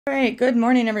All right, good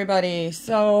morning, everybody.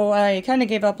 So I kind of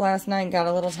gave up last night, got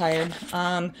a little tired.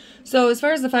 So as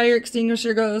far as the fire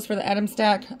extinguisher goes for the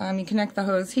AtomStack, you connect the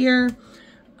hose here.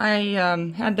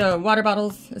 I had the water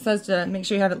bottles. It says to make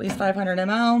sure you have at least 500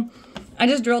 ml. I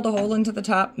just drilled a hole into the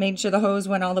top, made sure the hose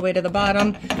went all the way to the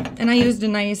bottom, and I used a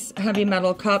nice heavy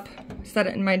metal cup, set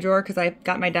it in my drawer because I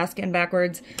got my desk in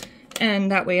backwards,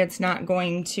 and that way it's not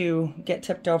going to get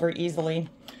tipped over easily.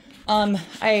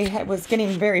 I was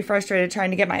getting very frustrated trying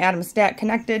to get my AtomStack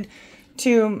connected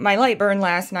to my Lightburn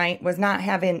last night, was not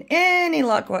having any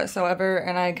luck whatsoever,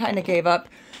 and I kind of gave up.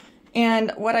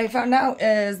 And what I found out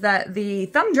is that the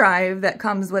thumb drive that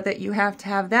comes with it, you have to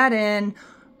have that in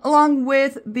along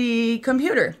with the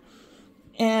computer.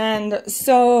 And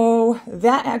so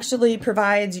that actually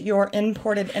provides your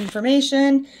imported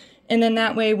information, and then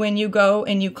that way when you go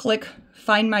and you click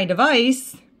Find My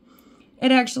Device,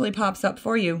 it actually pops up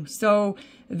for you. So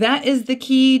that is the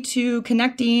key to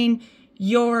connecting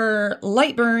your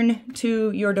Lightburn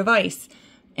to your device.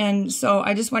 And so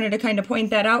I just wanted to kind of point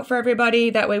that out for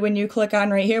everybody. That way when you click on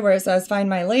right here where it says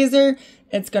Find My Laser,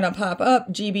 it's going to pop up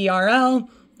GBRL,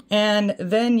 and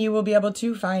then you will be able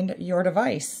to find your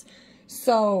device.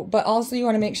 So, but also you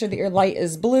want to make sure that your light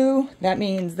is blue. That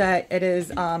means that it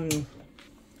is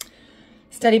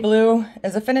steady blue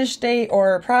is a finished state,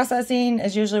 or processing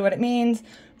is usually what it means,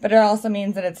 but it also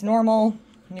means that it's normal.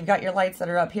 You've got your lights that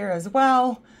are up here as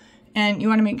well, and you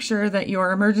want to make sure that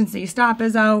your emergency stop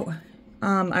is out.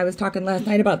 I was talking last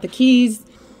night about the keys.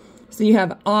 So you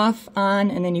have off,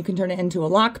 on, and then you can turn it into a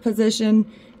lock position.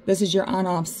 This is your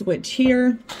on-off switch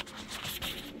here.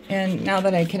 And now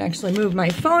that I can actually move my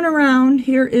phone around,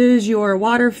 here is your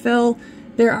water fill.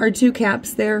 There are two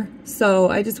caps there, so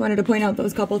I just wanted to point out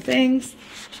those couple things.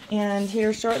 And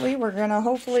here shortly, we're gonna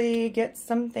hopefully get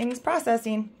some things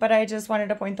processing, but I just wanted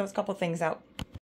to point those couple things out.